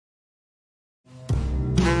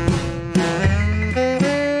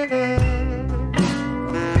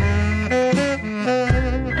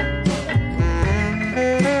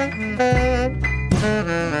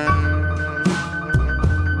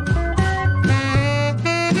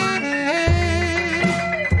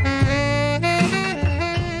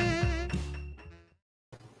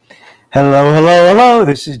Hello, hello, hello.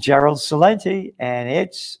 This is Gerald Celente, and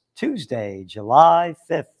it's Tuesday, July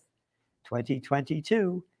 5th,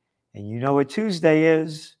 2022. And you know what Tuesday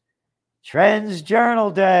is? Trends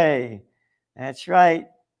Journal Day. That's right.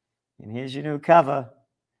 And here's your new cover.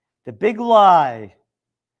 The big lie.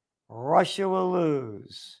 Russia will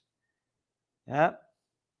lose. Yep.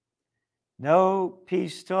 No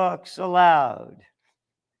peace talks allowed.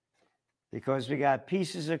 Because we got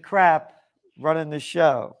pieces of crap running the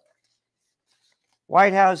show.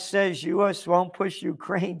 White House says U.S. won't push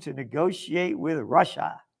Ukraine to negotiate with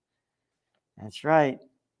Russia. That's right.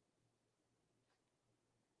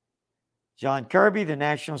 John Kirby, the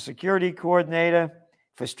National Security Coordinator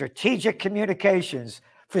for Strategic Communications,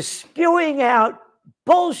 for spewing out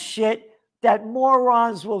bullshit that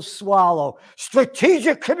morons will swallow.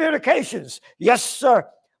 Strategic Communications. Yes, sir.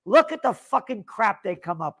 Look at the fucking crap they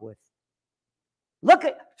come up with. Look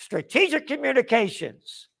at Strategic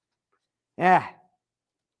Communications. Yeah.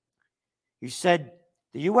 He said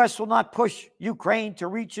the U.S. will not push Ukraine to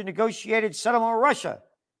reach a negotiated settlement with Russia,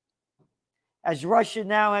 as Russia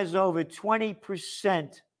now has over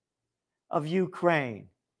 20% of Ukraine.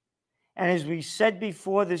 And as we said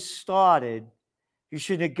before this started, you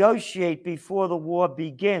should negotiate before the war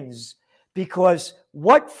begins, because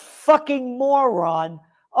what fucking moron,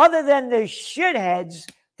 other than the shitheads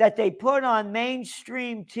that they put on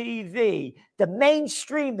mainstream TV, the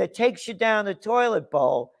mainstream that takes you down the toilet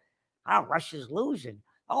bowl, Russia's losing.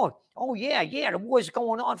 Oh, yeah, the war's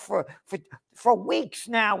going on for weeks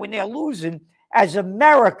now when they're losing, as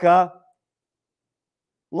America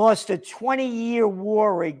lost a 20-year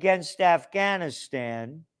war against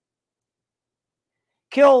Afghanistan,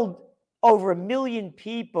 killed over 1 million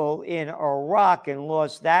people in Iraq and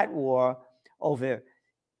lost that war over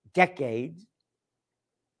decades.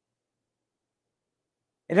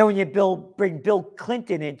 And then when you bring Bill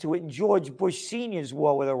Clinton into it and George Bush Sr.'s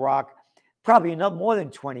war with Iraq, probably enough more than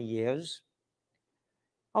 20 years.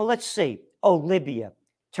 Oh, let's see. Oh, Libya.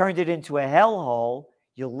 Turned it into a hellhole.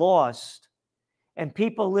 You lost. And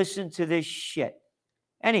people listen to this shit.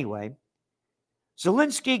 Anyway,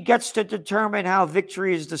 Zelensky gets to determine how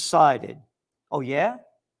victory is decided. Oh, yeah?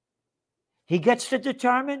 He gets to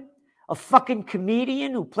determine? A fucking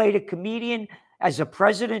comedian who played a comedian as a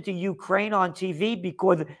president of Ukraine on TV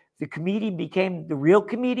because the comedian became the real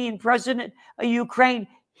comedian president of Ukraine.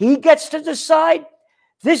 He gets to decide.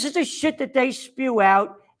 This is the shit that they spew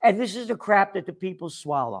out, and this is the crap that the people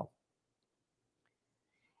swallow.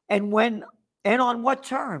 And on what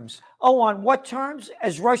terms? Oh, on what terms?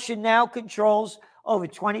 As Russia now controls over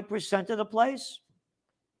 20% of the place?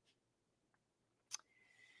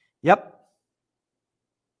 Yep.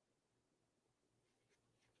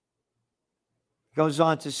 Goes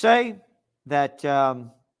on to say that,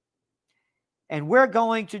 and we're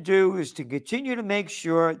going to do is to continue to make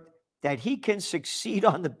sure that he can succeed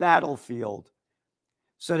on the battlefield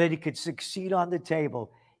so that he can succeed on the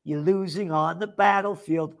table. You're losing on the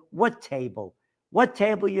battlefield. What table? What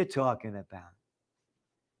table you talking about?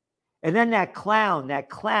 And then that clown,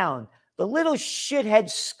 the little shithead,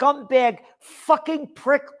 scumbag, fucking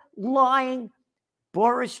prick, lying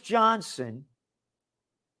Boris Johnson,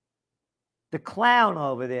 the clown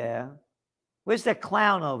over there. Where's the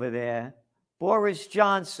clown over there? Boris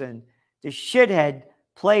Johnson, the shithead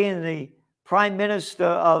playing the Prime Minister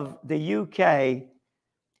of the UK.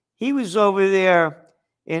 He was over there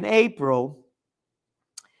in April,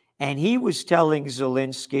 and he was telling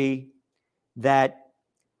Zelensky that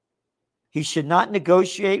he should not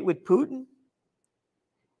negotiate with Putin,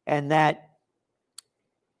 and that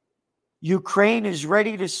Ukraine is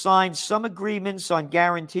ready to sign some agreements on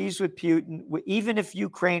guarantees with Putin, even if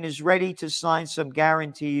Ukraine is ready to sign some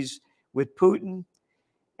guarantees with Putin,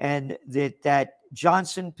 and that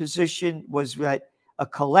Johnson's position was that a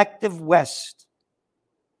collective West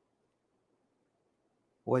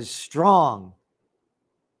was strong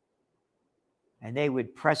and they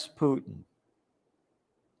would press Putin.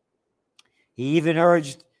 He even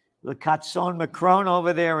urged Le Capson Macron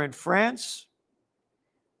over there in France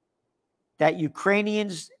that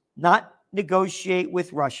Ukrainians not negotiate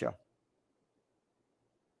with Russia.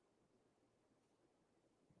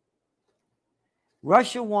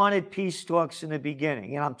 Russia wanted peace talks in the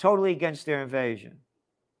beginning, and I'm totally against their invasion.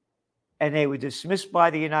 And they were dismissed by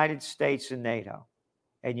the United States and NATO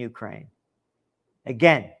and Ukraine.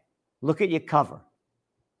 Again, look at your cover.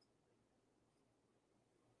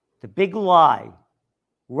 The big lie.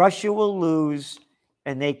 Russia will lose,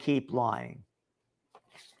 and they keep lying.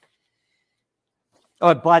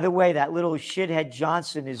 Oh, by the way, that little shithead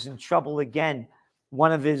Johnson is in trouble again.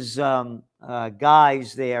 One of his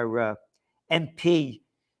guys there, MP,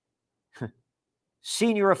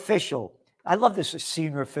 senior official. I love this, a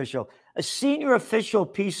senior official. A senior official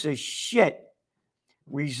piece of shit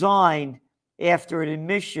resigned after an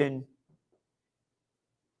admission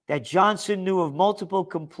that Johnson knew of multiple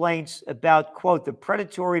complaints about, quote, the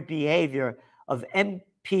predatory behavior of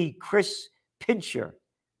MP Chris Pincher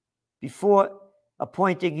before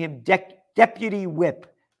appointing him deputy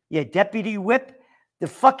whip. Yeah, deputy whip. The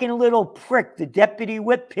fucking little prick, the deputy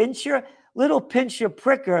whip Pincher, little Pincher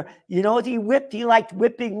pricker. You know what he whipped? He liked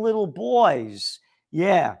whipping little boys.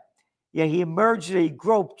 Yeah. Yeah, he emerged, he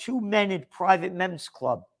groped 2 men at private men's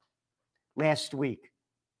club last week.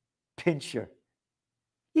 Pincher.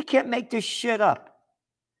 You can't make this shit up.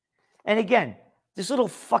 And again, this little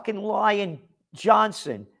fucking lion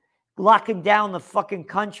Johnson locking down the fucking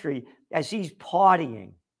country as he's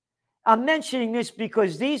partying. I'm mentioning this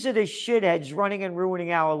because these are the shitheads running and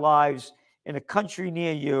ruining our lives in a country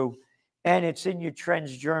near you. And it's in your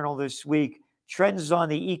Trends Journal this week. Trends on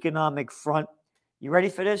the economic front. You ready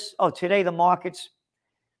for this? Oh, today the markets,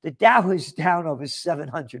 the Dow is down over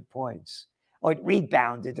 700 points. Oh, it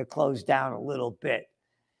rebounded to close down a little bit.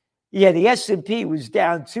 Yeah, the S&P was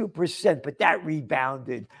down 2%, but that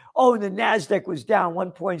rebounded. Oh, and the NASDAQ was down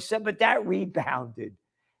 1.7%, but that rebounded.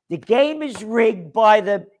 The game is rigged by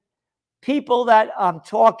the people that I'm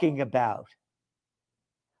talking about.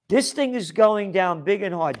 This thing is going down big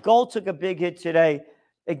and hard. Gold took a big hit today.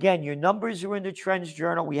 Again, your numbers are in the Trends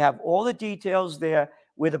Journal. We have all the details there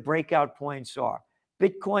where the breakout points are.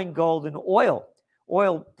 Bitcoin, gold, and oil.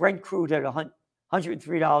 Oil, Brent crude at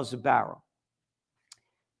 $103 a barrel.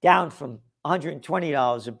 Down from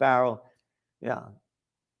 $120 a barrel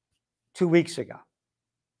 2 weeks ago.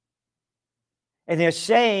 And they're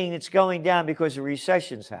saying it's going down because a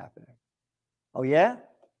recession's happening. Oh, yeah?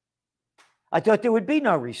 I thought there would be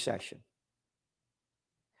no recession.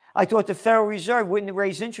 I thought the Federal Reserve wouldn't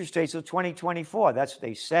raise interest rates until 2024. That's what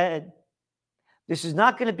they said. This is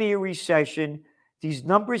not going to be a recession. These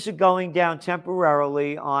numbers are going down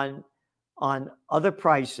temporarily on other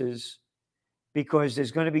prices because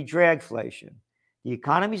there's going to be dragflation. The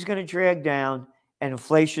economy is going to drag down and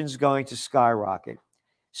inflation is going to skyrocket.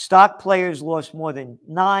 Stock players lost more than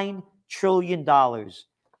 $9 trillion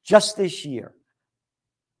just this year.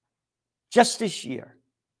 Just this year.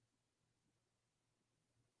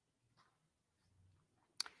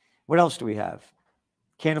 What else do we have?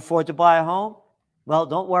 Can't afford to buy a home? Well,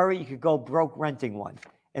 don't worry. You could go broke renting one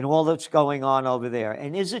and all that's going on over there.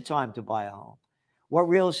 And is it time to buy a home? What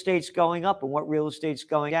real estate's going up and what real estate's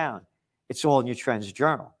going down? It's all in your Trends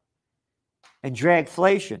Journal. And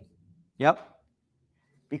dragflation. Yep.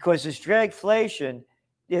 Because this dragflation,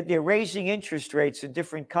 they're raising interest rates in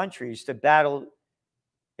different countries to battle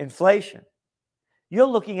inflation. You're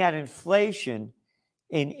looking at inflation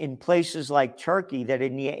in places like Turkey that are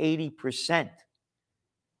near 80%.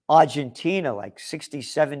 Argentina, like 60,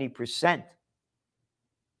 70%.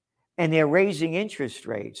 And they're raising interest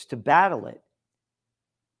rates to battle it.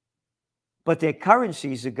 But their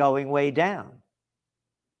currencies are going way down.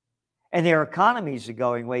 And their economies are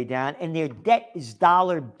going way down. And their debt is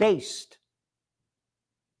dollar-based.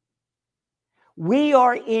 We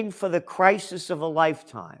are in for the crisis of a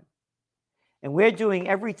lifetime. And we're doing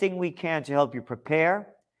everything we can to help you prepare,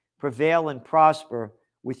 prevail, and prosper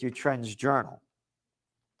with your Trends Journal.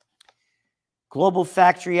 Global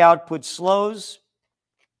factory output slows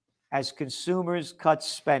as consumers cut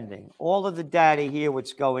spending. All of the data here,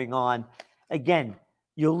 what's going on. Again,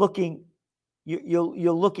 you're looking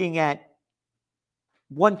at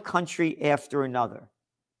one country after another.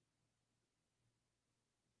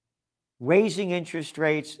 Raising interest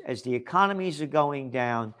rates as the economies are going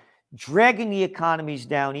down, dragging the economies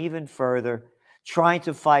down even further, trying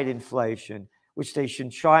to fight inflation, which they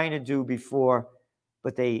should try to do before,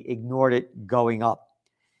 but they ignored it going up.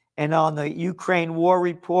 And on the Ukraine war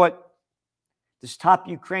report, this top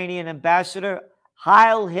Ukrainian ambassador,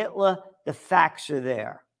 Heil Hitler, the facts are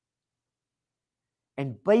there.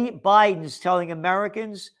 And Biden's telling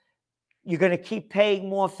Americans, you're going to keep paying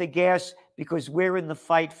more for gas because we're in the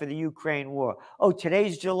fight for the Ukraine war. Oh,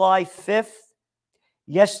 today's July 5th.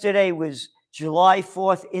 Yesterday was July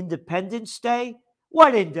 4th, Independence Day.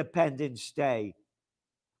 What Independence Day?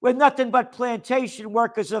 We're nothing but plantation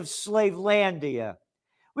workers of Slavelandia.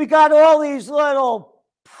 We got all these little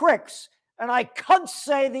pricks, and I can't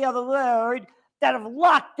say the other word, that have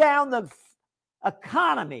locked down the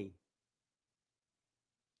economy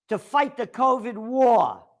to fight the COVID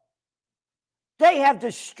war. They have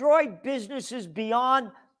destroyed businesses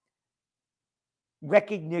beyond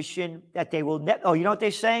recognition that they will never. Oh, you know what they're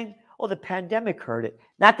saying? Oh, the pandemic hurt it.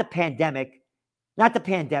 Not the pandemic. Not the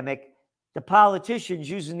pandemic. The politicians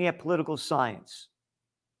using their political science.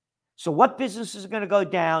 So what businesses are going to go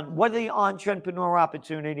down? What are the entrepreneur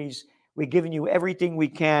opportunities? We're giving you everything we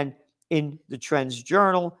can in the Trends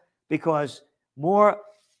Journal because more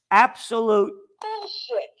absolute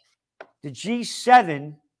bullshit. The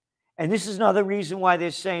G7, and this is another reason why they're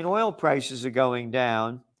saying oil prices are going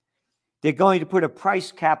down. They're going to put a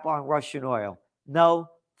price cap on Russian oil. No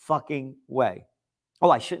fucking way. Oh,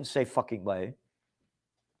 I shouldn't say fucking way.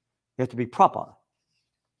 You have to be proper.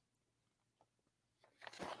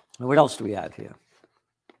 And what else do we have here?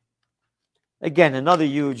 Again, another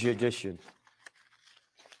huge addition.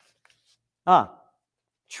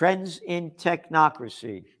 Trends in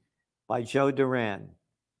Technocracy by Joe Duran.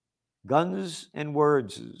 Guns and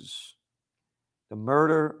Words, the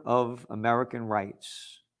murder of American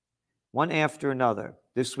rights. One after another.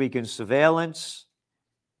 This week in surveillance,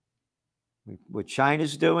 what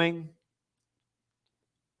China's doing.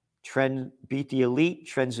 Trend Beat the Elite,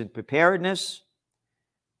 Trends in Preparedness.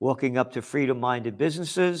 Walking up to freedom-minded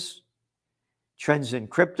businesses. Trends in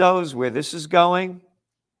cryptos, where this is going.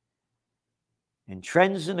 And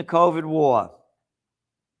trends in the COVID war.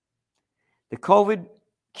 The COVID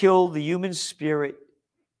killed the human spirit.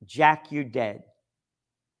 Jack, you're dead.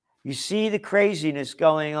 You see the craziness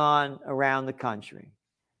going on around the country,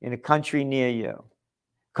 in a country near you.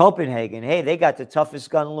 Copenhagen, hey, they got the toughest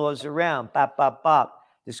gun laws around. Bop, bop, bop.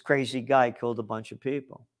 This crazy guy killed a bunch of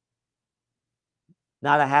people.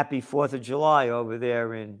 Not a happy 4th of July over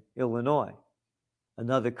there in Illinois.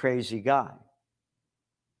 Another crazy guy.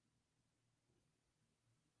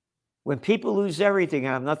 When people lose everything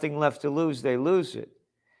and have nothing left to lose, they lose it.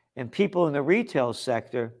 And people in the retail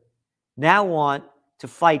sector now want to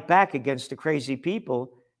fight back against the crazy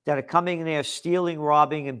people that are coming in there stealing,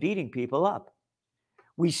 robbing, and beating people up.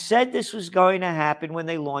 We said this was going to happen when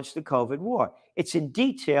they launched the COVID war. It's in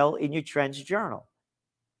detail in your Trends Journal.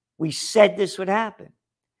 We said this would happen.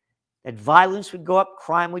 That violence would go up,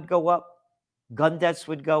 crime would go up, gun deaths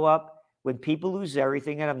would go up. When people lose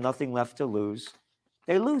everything and have nothing left to lose,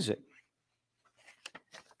 they lose it.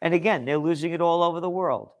 And again, they're losing it all over the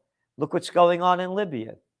world. Look what's going on in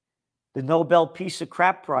Libya. The Nobel Peace of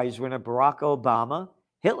Crap Prize winner Barack Obama,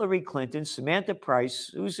 Hillary Clinton, Samantha Power,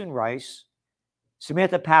 Susan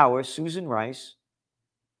Rice,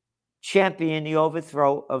 championed the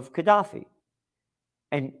overthrow of Gaddafi.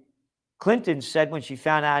 And Clinton said when she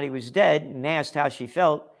found out he was dead and asked how she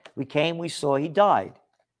felt, we came, we saw he died.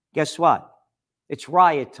 Guess what? It's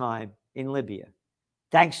riot time in Libya.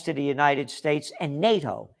 Thanks to the United States and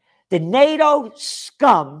NATO. The NATO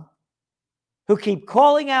scum who keep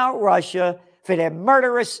calling out Russia for their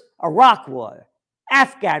murderous Iraq war,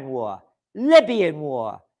 Afghan war, Libyan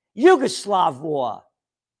war, Yugoslav war.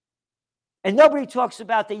 And nobody talks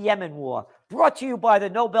about the Yemen war, brought to you by the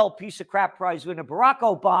Nobel Peace of Crap Prize winner Barack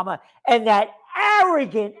Obama and that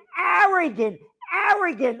arrogant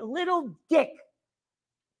little dick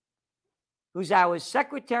who's our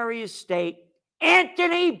Secretary of State,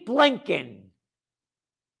 Antony Blinken.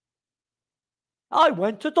 I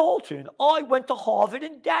went to Dalton. I went to Harvard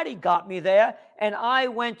and Daddy got me there. And I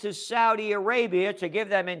went to Saudi Arabia to give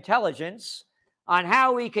them intelligence on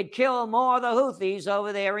how we could kill more of the Houthis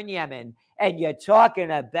over there in Yemen. And you're talking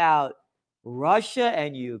about Russia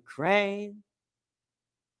and Ukraine.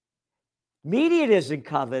 Media doesn't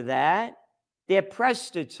cover that. They're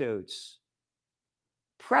prostitutes.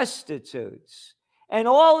 Prostitutes. And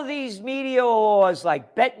all of these media wars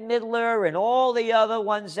like Bette Midler and all the other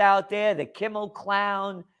ones out there, the Kimmel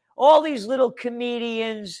Clown, all these little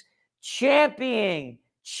comedians championing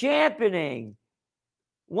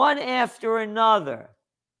one after another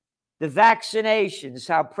the vaccinations,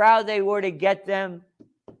 how proud they were to get them,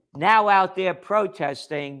 now out there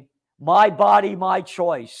protesting, my body, my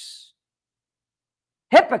choice.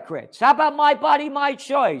 Hypocrites. How about my body, my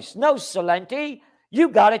choice? No, Celente. You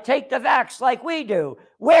got to take the vax like we do.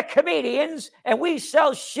 We're comedians and we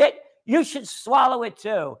sell shit. You should swallow it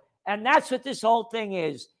too. And that's what this whole thing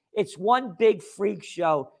is. It's one big freak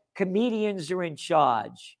show. Comedians are in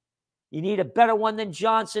charge. You need a better one than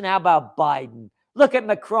Johnson? How about Biden? Look at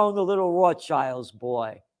Macron, the little Rothschild's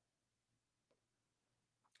boy.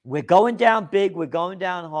 We're going down big. We're going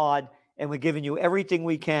down hard. And we're giving you everything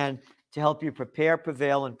we can to help you prepare,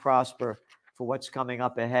 prevail, and prosper for what's coming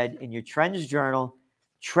up ahead in your Trends Journal.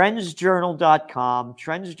 Trendsjournal.com,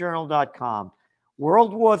 trendsjournal.com.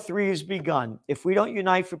 World War III has begun. If we don't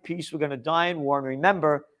unite for peace, we're going to die in war. And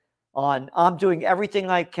remember, I'm doing everything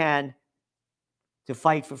I can to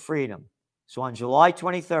fight for freedom. So on July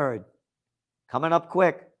 23rd, coming up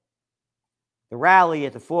quick, the rally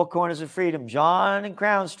at the Four Corners of Freedom, John and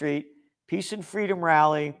Crown Street, Peace and Freedom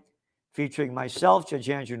Rally, featuring myself, Judge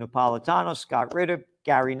Andrew Napolitano, Scott Ritter,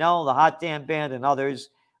 Gary Null, the Hot Damn Band, and others.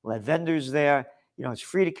 We'll have vendors there. You know, it's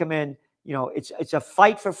free to come in. You know, it's a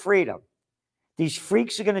fight for freedom. These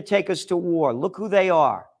freaks are going to take us to war. Look who they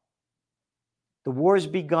are. The war has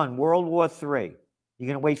begun, World War III. You're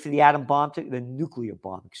going to wait for the atom bomb, the nuclear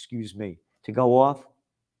bomb, excuse me, to go off?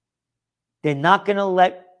 They're not going to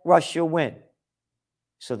let Russia win.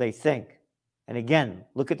 So they think. And again,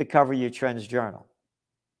 look at the cover of your Trends Journal.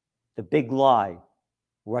 The big lie,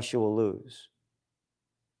 Russia will lose.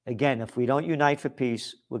 Again, if we don't unite for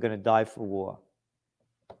peace, we're going to die for war.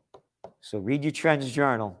 So read your Trends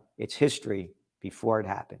Journal. It's history before it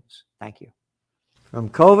happens. Thank you. From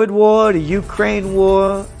COVID war to Ukraine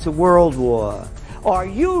war to world war. Are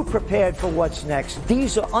you prepared for what's next?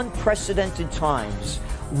 These are unprecedented times.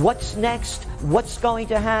 What's next? What's going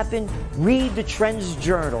to happen? Read the Trends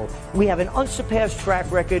Journal. We have an unsurpassed track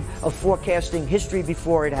record of forecasting history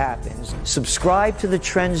before it happens. Subscribe to the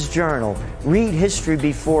Trends Journal. Read history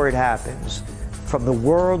before it happens. From the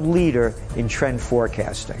world leader in trend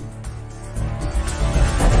forecasting.